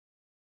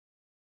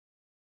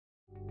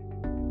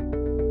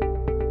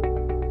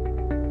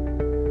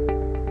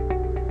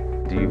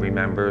you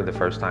remember the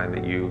first time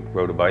that you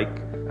rode a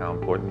bike, how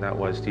important that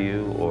was to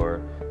you,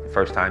 or the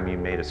first time you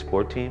made a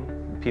sport team?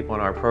 People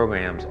in our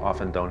programs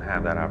often don't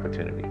have that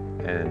opportunity,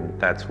 and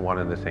that's one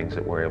of the things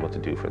that we're able to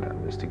do for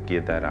them, is to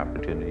give that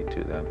opportunity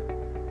to them.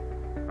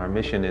 Our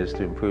mission is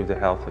to improve the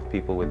health of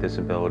people with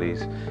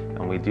disabilities,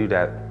 and we do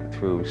that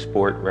through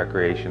sport,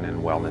 recreation,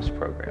 and wellness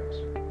programs.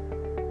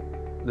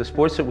 The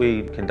sports that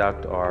we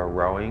conduct are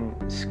rowing,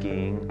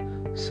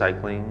 skiing,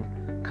 cycling,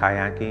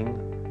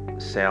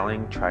 kayaking,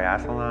 sailing,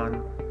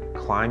 triathlon,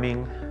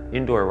 climbing,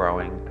 indoor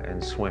rowing,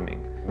 and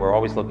swimming. We're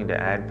always looking to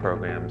add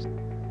programs.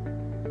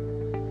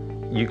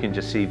 You can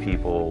just see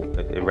people,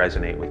 it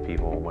resonate with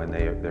people when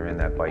they're in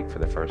that bike for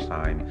the first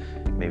time.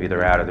 Maybe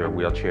they're out of their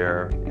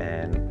wheelchair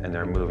and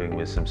they're moving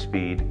with some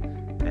speed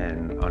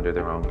and under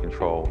their own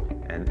control,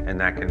 and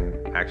that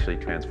can actually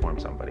transform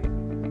somebody.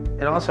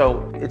 And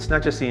also, it's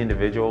not just the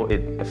individual,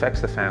 it affects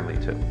the family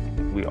too.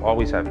 We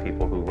always have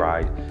people who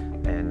ride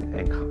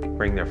and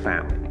bring their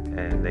family,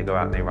 and they go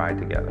out and they ride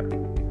together.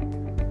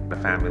 The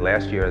family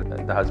last year,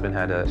 the husband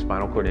had a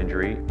spinal cord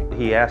injury.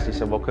 He asked, he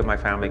said, well, could my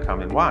family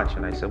come and watch?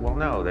 And I said, well,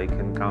 no, they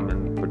can come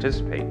and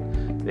participate.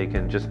 They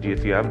can just,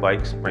 if you have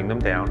bikes, bring them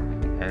down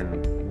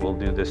and we'll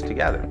do this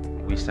together.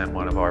 We sent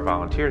one of our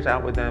volunteers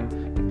out with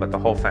them, but the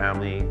whole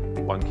family,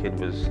 one kid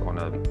was on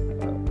a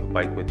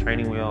bike with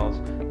training wheels,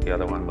 the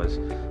other one was,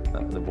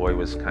 the boy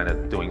was kind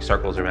of doing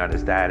circles around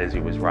his dad as he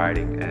was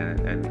riding,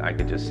 and I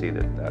could just see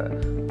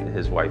that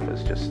his wife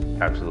was just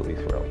absolutely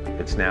thrilled.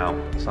 It's now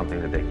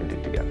something that they can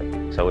do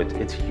together. So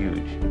it's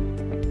huge.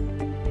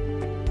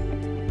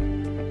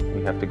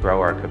 We have to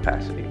grow our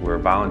capacity. We're a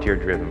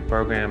volunteer-driven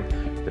program.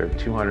 There are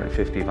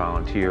 250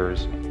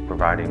 volunteers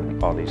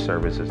providing all these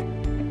services.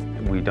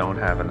 We don't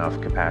have enough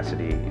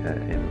capacity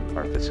in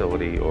our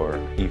facility or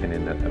even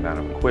in the amount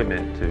of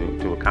equipment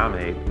to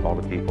accommodate all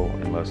the people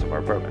in most of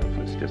our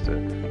programs. It's just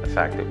a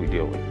fact that we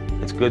deal with.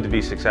 It's good to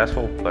be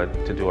successful, but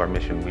to do our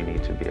mission, we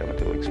need to be able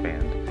to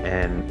expand.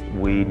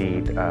 And we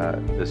need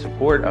the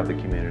support of the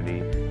community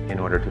in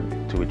order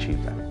to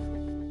achieve that.